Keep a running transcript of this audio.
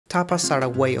Tapas are a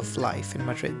way of life in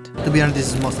Madrid. To be honest,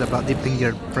 this is mostly about dipping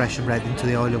your fresh bread into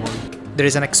the olive oil. There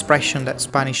is an expression that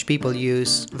Spanish people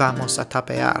use, vamos a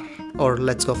tapear, or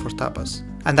let's go for tapas.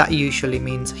 And that usually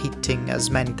means hitting as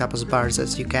many tapas bars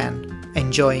as you can,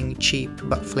 enjoying cheap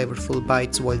but flavorful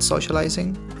bites while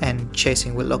socializing, and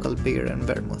chasing with local beer and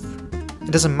vermouth.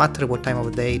 It doesn't matter what time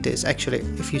of day it is. Actually,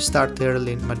 if you start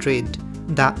early in Madrid,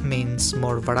 that means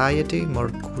more variety, more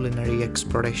culinary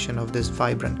exploration of this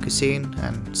vibrant cuisine,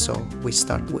 and so we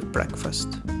start with breakfast.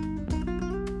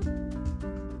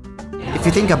 If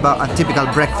you think about a typical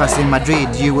breakfast in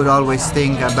Madrid, you would always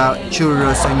think about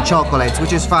churros and chocolates,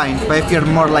 which is fine. But if you're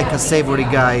more like a savory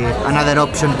guy, another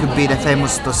option could be the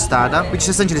famous tostada, which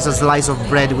essentially is a slice of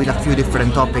bread with a few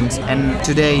different toppings. And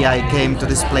today I came to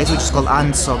this place, which is called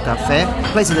Hanso Cafe,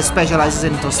 a place that specializes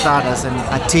in tostadas, and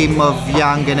a team of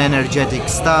young and energetic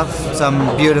staff,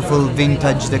 some beautiful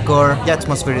vintage decor. The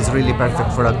atmosphere is really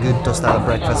perfect for a good tostada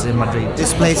breakfast in Madrid.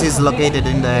 This place is located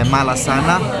in the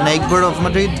Malasaña neighborhood of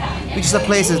Madrid, which is a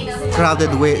place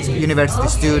crowded with university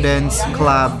students,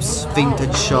 clubs,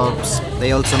 vintage shops.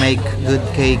 They also make good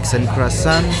cakes and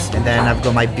croissants. And then I've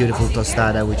got my beautiful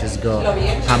tostada, which has got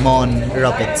jamon,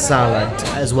 rocket salad,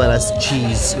 as well as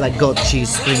cheese, like goat cheese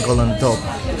sprinkled on top.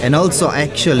 And also,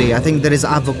 actually, I think there is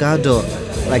avocado,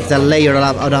 like the layer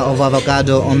of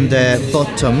avocado on the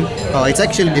bottom. Oh, it's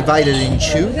actually divided in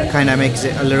two. Kind of makes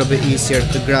it a little bit easier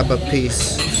to grab a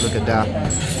piece. Look at that.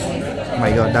 Oh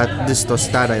my god, this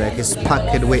tostada like is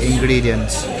packed with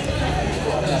ingredients.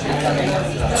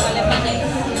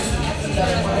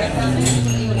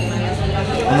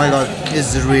 Oh my god,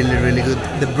 this is really good.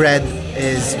 The bread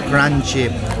is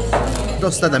crunchy.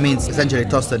 Tostada means essentially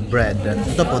toasted bread, and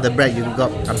on top of the bread you've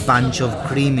got a bunch of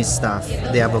creamy stuff,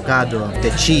 the avocado, the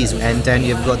cheese, and then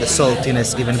you've got the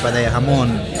saltiness given by the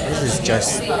jamon. This is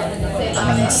just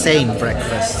an insane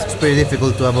breakfast. It's pretty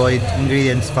difficult to avoid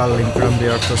ingredients falling from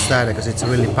your tostada because it's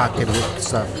really packed with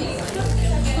stuff.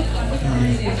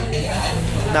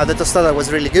 Now the tostada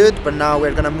was really good, but now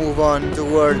we're gonna move on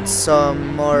towards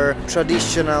some more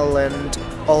traditional and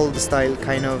old style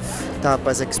kind of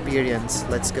tapas experience.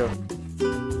 Let's go.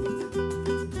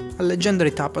 A legendary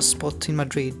tapas spot in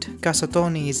Madrid, Casa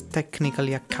Tony is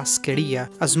technically a casqueria,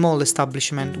 a small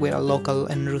establishment with a local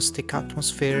and rustic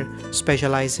atmosphere,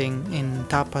 specializing in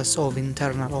tapas of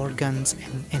internal organs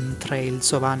and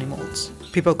entrails of animals.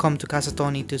 People come to Casa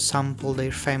Tony to sample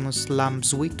their famous lamb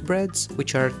sweetbreads,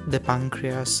 which are the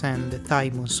pancreas and the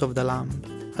thymus of the lamb,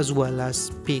 as well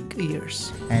as pig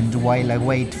ears. And while I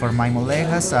wait for my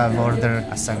molejas, I've ordered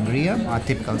a sangria, a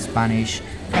typical Spanish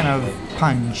kind of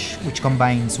punch which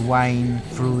combines wine,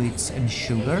 fruits and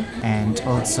sugar. And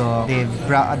also they've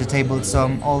brought at the table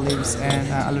some olives and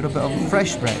a little bit of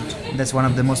fresh bread. That's one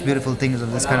of the most beautiful things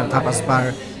of this kind of tapas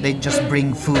bar. They just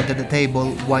bring food to the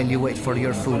table while you wait for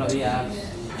your food.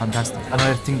 Fantastic.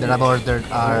 Another thing that I've ordered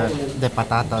are the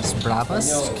patatas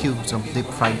bravas, cubes of deep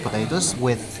fried potatoes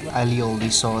with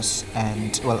alioli sauce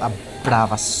and, well, a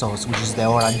bravas sauce, which is the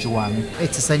orange one.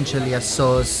 It's essentially a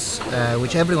sauce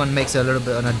which everyone makes a little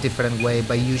bit on a different way,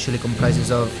 but usually comprises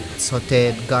of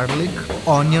sauteed garlic,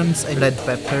 onions, and red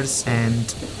peppers,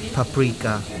 and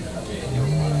paprika.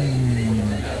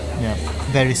 Yeah,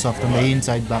 very soft on the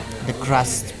inside, but the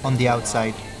crust on the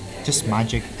outside, just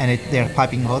magic. And they're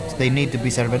piping hot. They need to be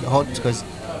served hot because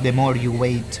the more you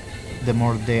wait, the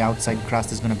more the outside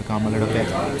crust is going to become a little bit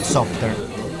softer.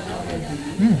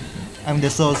 And the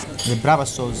sauce, the brava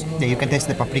sauce, you can taste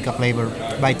the paprika flavor,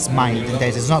 but it's mild in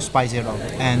taste. It's not spicy at all.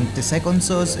 And the second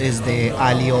sauce is the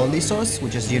alioli sauce,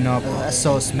 which is, you know, a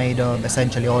sauce made of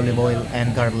essentially olive oil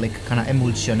and garlic, kind of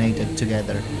emulsionated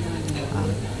together.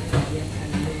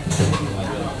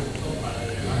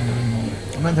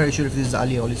 I'm not very sure if this is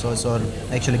alioli sauce or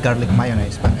actually garlic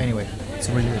mayonnaise, but anyway, it's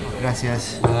really good.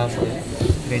 Gracias.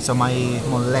 Okay, so my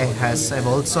molejas have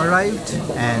also arrived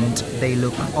and they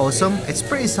look awesome. It's a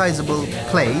pretty sizable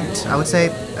plate. I would say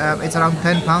it's around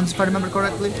 10 pounds if I remember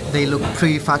correctly. They look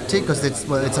pretty fatty because it's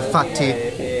a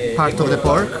fatty part of the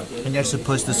pork, and you're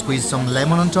supposed to squeeze some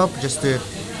lemon on top just to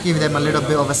give them a little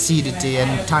bit of acidity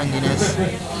and tanginess.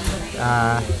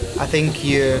 I think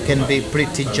you can be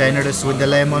pretty generous with the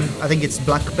lemon. I think it's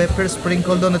black pepper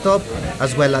sprinkled on the top,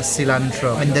 as well as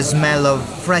cilantro. And the smell of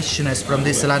freshness from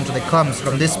this cilantro that comes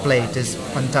from this plate is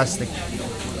fantastic.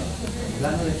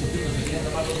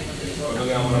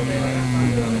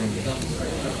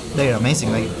 They're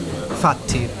amazing, like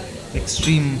fatty,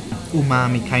 extreme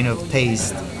umami kind of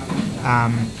taste.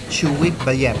 Chewy,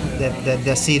 but yeah,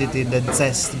 the acidity, the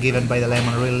zest given by the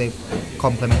lemon really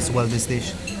complements well this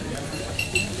dish.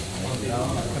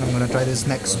 And I'm gonna try this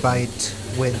next bite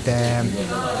with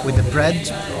the bread.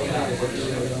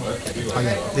 Oh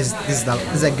yeah, this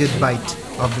is a good bite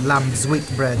of lamb's wheat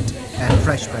bread and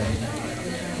fresh bread.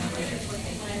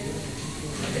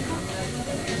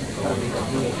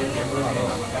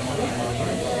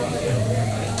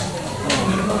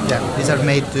 Yeah, these are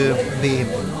made to be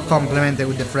complemented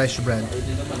with the fresh bread.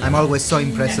 I'm always so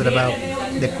impressed about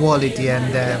the quality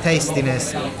and the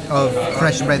tastiness of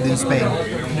fresh bread in Spain.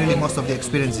 Really, most of the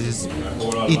experience is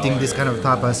eating this kind of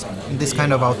tapas in this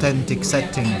kind of authentic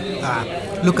setting.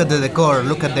 Look at the decor,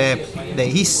 look at the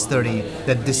history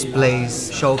that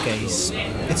displays showcase.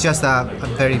 It's just a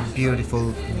very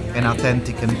beautiful and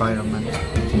authentic environment.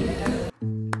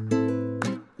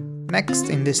 Next,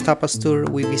 in this tapas tour,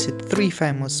 we visit 3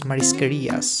 famous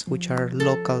marisquerias, which are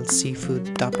local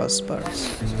seafood tapas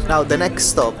bars. Now the next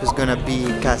stop is gonna be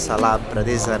Casa Labra.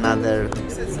 This is another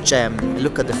gem.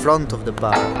 Look at the front of the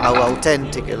bar, how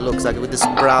authentic it looks like with these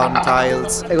brown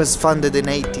tiles. It was founded in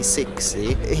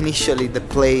 1860. Initially the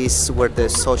place where the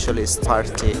Socialist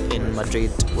Party in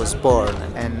Madrid was born,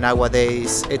 and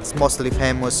nowadays it's mostly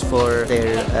famous for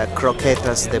their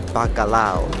croquetas de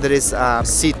bacalao. There is a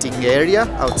seating area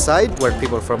outside where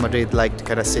people from Madrid like to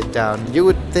kind of sit down. You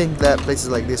would think that places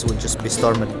like this would just be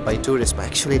stormed by tourists, but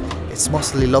actually it's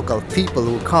mostly local people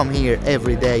who come here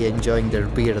every day enjoying their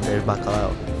beer and their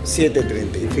bacalao.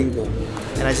 7:35.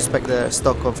 And I suspect the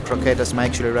stock of croquetas might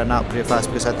actually run out pretty fast,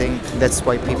 because I think that's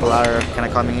why people are kind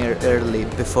of coming here early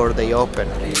before they open.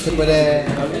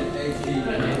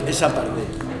 Esa parte.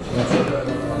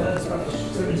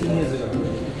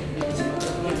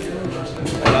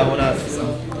 Hola, buenas.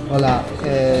 Hola,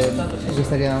 ¿me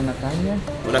gustaría una caña?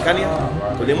 ¿Una caña?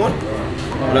 ¿Con limón?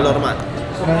 Una normal.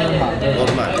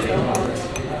 Normal.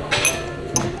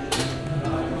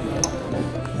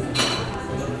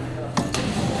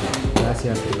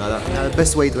 Nada. Now, the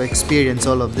best way to experience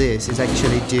all of this is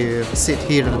actually to sit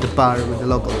here at the bar with the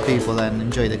local people and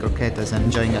enjoy the croquetas and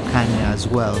enjoying a caña as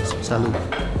well. So, salud.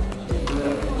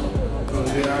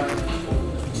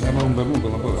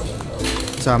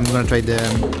 So I'm gonna try the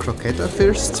croqueta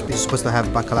first. It's supposed to have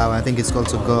bacalao. I think it's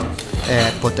also got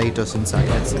potatoes inside.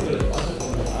 Let's see.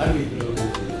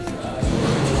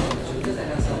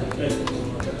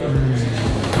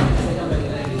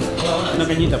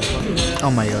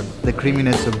 Oh my god, the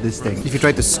creaminess of this thing. If you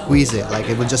try to squeeze it, like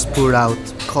it will just pour out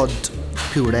cod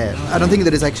puree. I don't think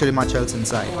there is actually much else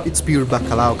inside. It's pure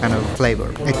bacalao kind of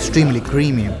flavor. Extremely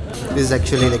creamy. This is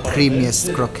actually the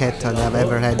creamiest croqueta that I've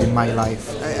ever had in my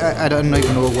life. I don't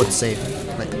even know what to say.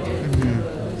 Like,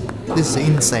 this is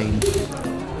insane.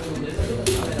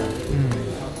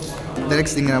 The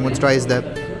next thing I want to try is the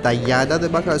tallada de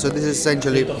bacalao. So this is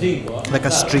essentially like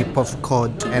a strip of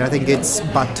cod, and I think it's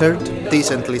buttered,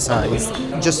 decently sized.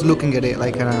 Just looking at it,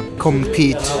 like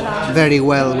compete very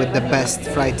well with the best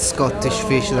fried Scottish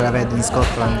fish that I've had in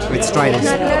Scotland. Let's try this.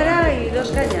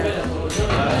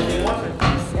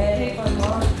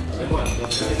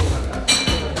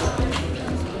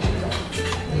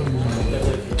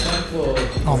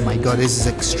 Oh my god, this is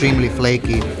extremely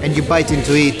flaky, and you bite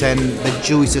into it and the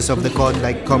juices of the cod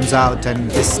like comes out, and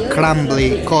this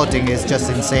crumbly coating is just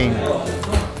insane.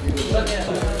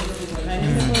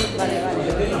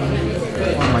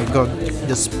 Oh my god,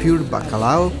 just pure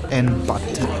bacalao and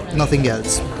butter, nothing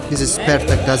else. This is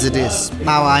perfect as it is.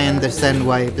 Now I understand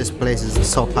why this place is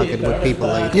so packed with people.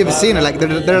 Like, you've seen it, like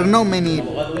there are no many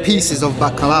pieces of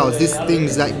bacalaos. These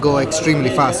things that go extremely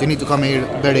fast. You need to come here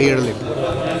very early.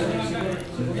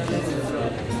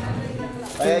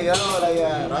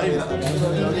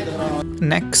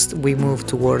 Next, we move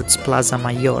towards Plaza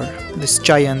Mayor, this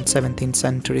giant 17th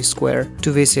century square,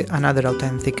 to visit another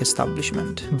authentic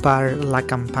establishment, Bar La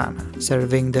Campana,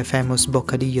 serving the famous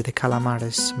bocadillo de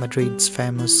calamares, Madrid's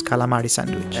famous calamari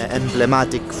sandwich.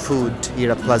 Emblematic food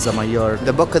here at Plaza Mayor.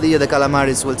 The bocadillo de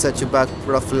calamares will set you back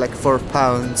roughly like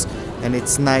 £4, and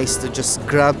it's nice to just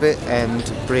grab it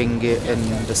and bring it in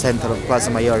the center of Plaza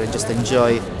Mayor and just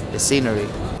enjoy the scenery.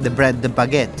 The bread, the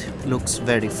baguette, looks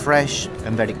very fresh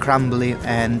and very crumbly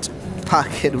and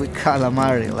packed with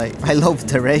calamari. Like, I love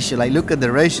the ratio. Like, look at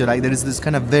the ratio. Like, there is this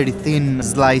kind of very thin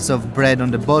slice of bread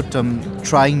on the bottom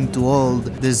trying to hold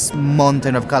this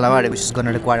mountain of calamari, which is going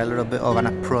to require a little bit of an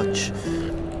approach.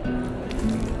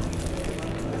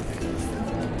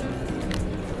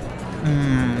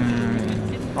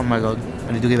 Oh my god,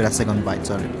 I need to give it a second bite,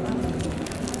 sorry.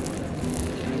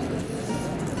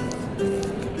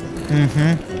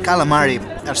 Calamari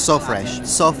are so fresh,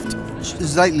 soft,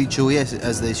 slightly chewy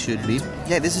as they should be.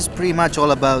 Yeah, this is pretty much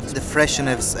all about the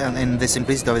freshness and the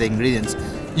simplicity of the ingredients.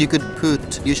 You could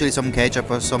put usually some ketchup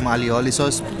or some alioli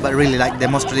sauce, but really like the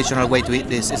most traditional way to eat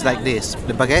this is like this.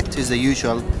 The baguette is the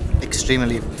usual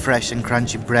extremely fresh and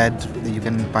crunchy bread that you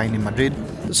can find in Madrid.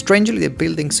 Strangely, the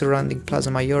buildings surrounding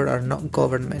Plaza Mayor are not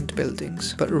government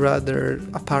buildings, but rather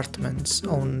apartments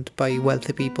owned by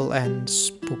wealthy people and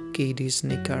spooky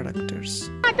Disney characters.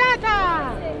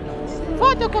 ¡Tata!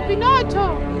 ¡Foto con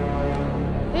Pinocho!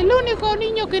 El único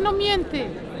niño que no miente.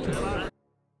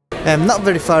 Not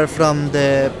very far from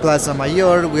the Plaza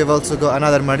Mayor, we have also got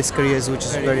another marisqueria which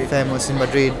is very famous in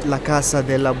Madrid, La Casa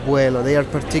del Abuelo. They are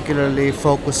particularly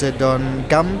focused on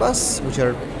gambas, which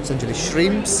are essentially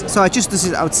shrimps. So I choose to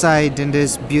sit outside in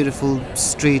this beautiful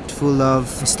street full of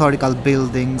historical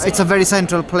buildings. It's a very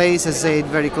central place, I say,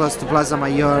 very close to Plaza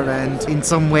Mayor, and in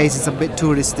some ways it's a bit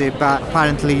touristy, but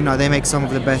apparently, you know, they make some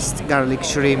of the best garlic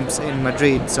shrimps in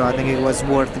Madrid, so I think it was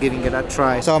worth giving it a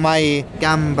try. So my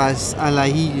gambas al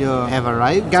ajillo have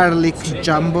arrived. Garlic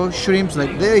jumbo shrimps,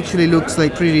 like they actually looks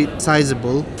like pretty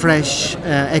sizable. Fresh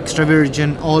extra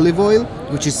virgin olive oil,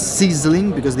 which is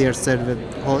sizzling because they are served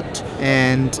hot,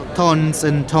 and tons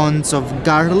and tons of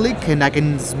garlic, and I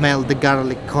can smell the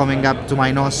garlic coming up to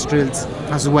my nostrils,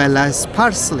 as well as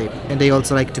parsley. And they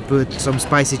also like to put some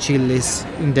spicy chilies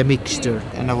in the mixture.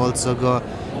 And I've also got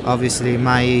obviously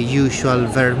my usual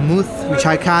vermouth, which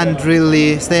I can't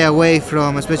really stay away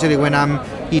from, especially when I'm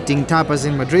eating tapas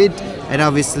in Madrid, and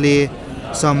obviously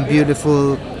some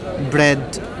beautiful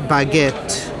bread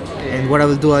baguette. And what I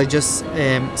will do, I'll just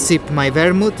sip my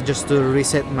vermouth just to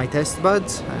reset my taste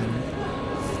buds. And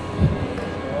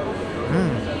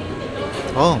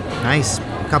oh, nice.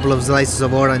 A couple of slices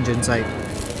of orange inside.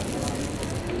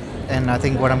 And I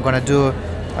think what I'm gonna do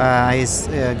is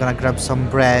gonna grab some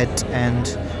bread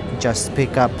and just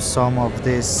pick up some of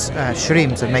these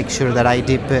shrimps and make sure that I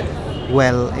dip it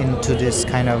well into this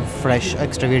kind of fresh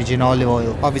extra virgin olive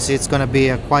oil. Obviously it's gonna be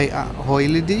a quite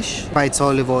oily dish, but it's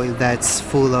olive oil that's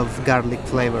full of garlic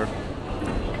flavor.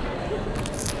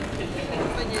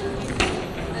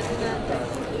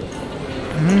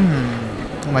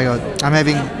 Oh my god, I'm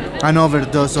having an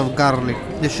overdose of garlic.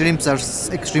 The shrimps are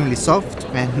extremely soft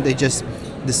and they just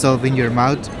dissolve in your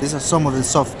mouth. These are some of the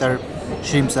softer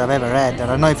shrimps I've ever had. I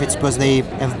don't know if it's because they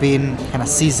have been kind of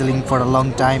sizzling for a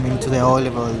long time into the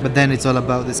olive oil, but then it's all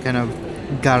about this kind of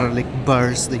garlic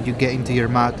burst that you get into your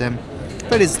mouth, and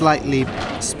very slightly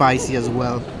spicy as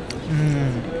well.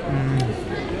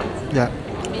 Yeah.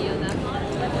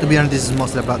 To be honest, this is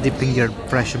mostly about dipping your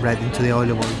fresh bread into the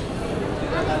olive oil.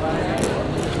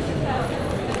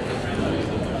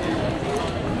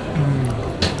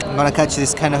 I'm gonna catch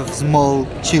this kind of small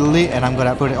chili and I'm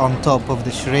gonna put it on top of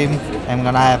the shrimp. I'm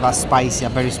gonna have a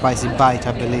very spicy bite,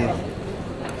 I believe.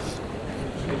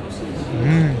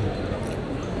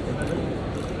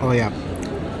 Oh yeah,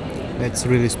 that's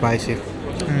really spicy.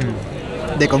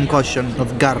 The concoction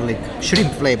of garlic,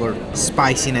 shrimp flavor,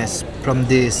 spiciness from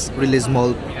this really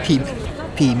small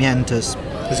pimientos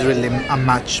is really a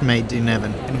match made in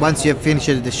heaven. And once you have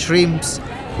finished the shrimps,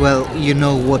 well, you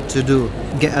know what to do.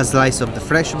 Get a slice of the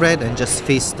fresh bread and just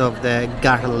feast of the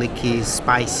garlicky,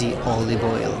 spicy olive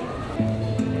oil.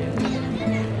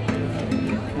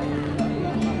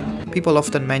 People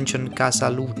often mention Casa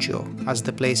Lucio as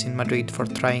the place in Madrid for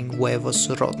trying huevos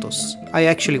rotos. I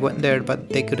actually went there, but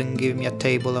they couldn't give me a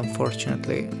table,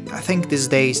 unfortunately. I think these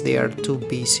days they are too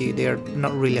busy. They are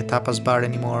not really a tapas bar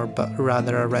anymore, but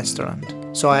rather a restaurant.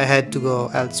 So I had to go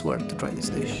elsewhere to try this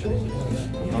dish.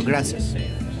 Oh, gracias.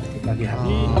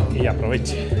 Y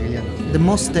aproveche. The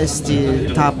most tasty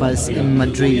tapas in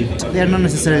Madrid, they are not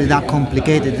necessarily that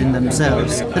complicated in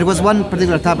themselves. There was one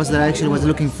particular tapas that I actually was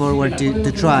looking forward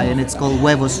to try, and it's called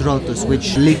huevos rotos,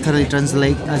 which literally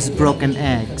translates as broken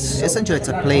eggs. Essentially it's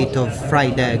a plate of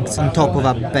fried eggs on top of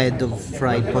a bed of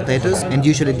fried potatoes, and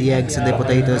usually the eggs and the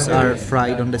potatoes are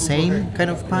fried on the same kind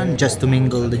of pan just to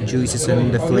mingle the juices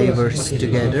and the flavors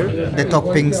together. The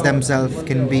toppings themselves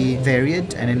can be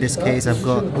varied, and in this case I've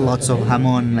got lots of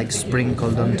jamon like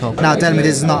sprinkled on top. Now tell me,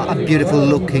 this is not a beautiful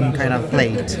looking kind of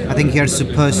plate. I think you're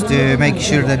supposed to make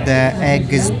sure that the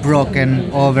egg is broken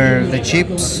over the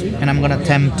chips, and I'm gonna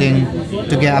tempting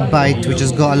to get a bite which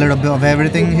has got a little bit of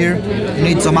everything here. You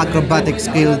need some acrobatic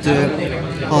skill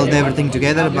to hold everything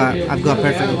together, but I've got a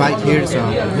perfect bite here, so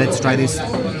let's try this.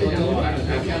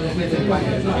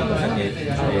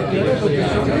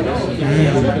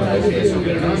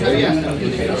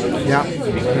 Yeah,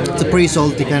 it's a pretty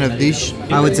salty kind of dish.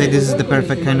 I would say this is the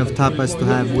perfect kind of tapas to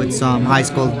have with some ice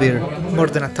cold beer. More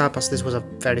than a tapas, this was a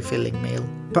very filling meal.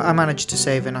 But I managed to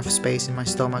save enough space in my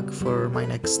stomach for my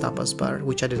next tapas bar,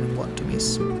 which I didn't want to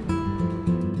miss.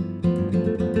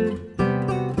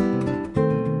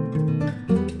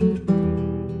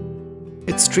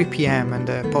 It's 3 PM and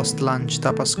the post-lunch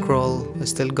tapas crawl is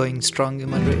still going strong in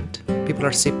Madrid. people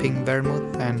are sipping vermouth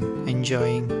and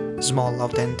enjoying small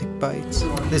authentic bites.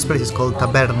 This place is called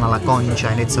Taberna La Concha,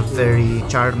 and it's a very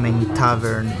charming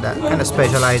tavern that kind of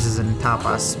specializes in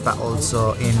tapas but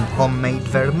also in homemade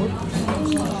vermouth.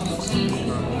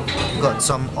 Got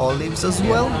some olives as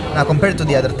well. Now, compared to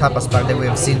the other tapas bar that we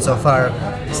have seen so far,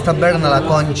 this Taberna La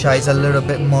Concha is a little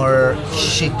bit more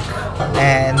chic,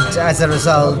 and as a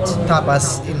result,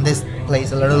 tapas in this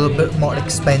place are a little bit more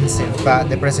expensive, but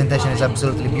the presentation is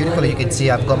absolutely beautiful. You can see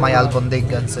I've got my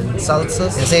albondigas and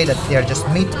salsas. They say that they are just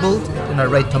meatballed in a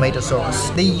red tomato sauce.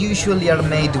 They usually are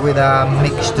made with a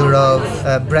mixture of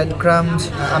breadcrumbs,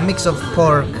 a mix of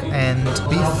pork and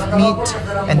beef meat,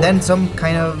 and then some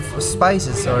kind of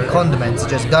spices or condiments,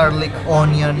 just garlic,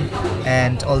 onion,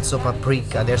 and also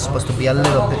paprika. They're supposed to be a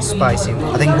little bit spicy.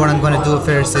 I think what I'm gonna do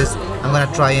first is I'm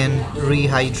gonna try and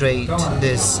rehydrate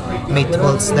this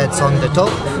meatballs that's on the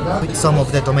top with some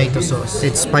of the tomato sauce.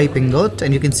 It's piping hot,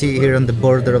 and you can see here on the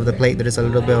border of the plate there is a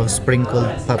little bit of sprinkled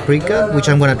paprika, which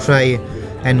I'm gonna try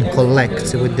and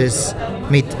collect with this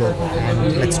meatball.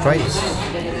 And let's try this.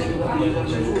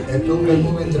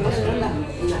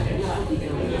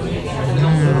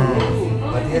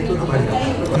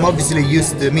 I'm obviously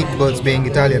used to meatballs being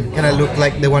Italian, kind of look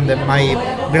like the one that my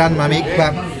grandma make,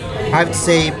 but I have to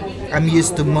say I'm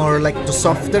used to more like the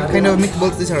softer kind of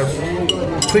meatballs. These are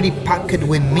pretty packed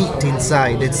with meat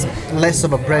inside. It's less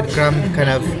of a breadcrumb kind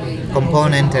of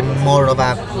component and more of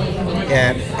a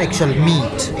actual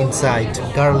meat inside.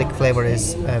 Garlic flavor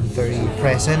is very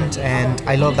present, and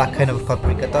I love that kind of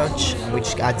paprika touch,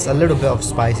 which adds a little bit of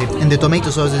spicy. And the tomato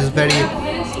sauce is very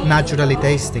naturally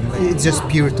tasting. It's just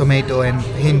pure tomato and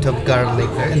hint of garlic,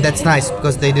 and that's nice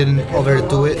because they didn't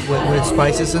overdo it with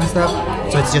spices and stuff.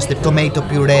 So it's just the tomato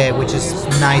puree, which is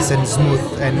nice and smooth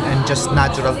and just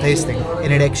natural tasting,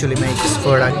 and it actually makes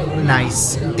for a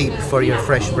nice dip for your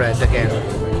fresh bread again.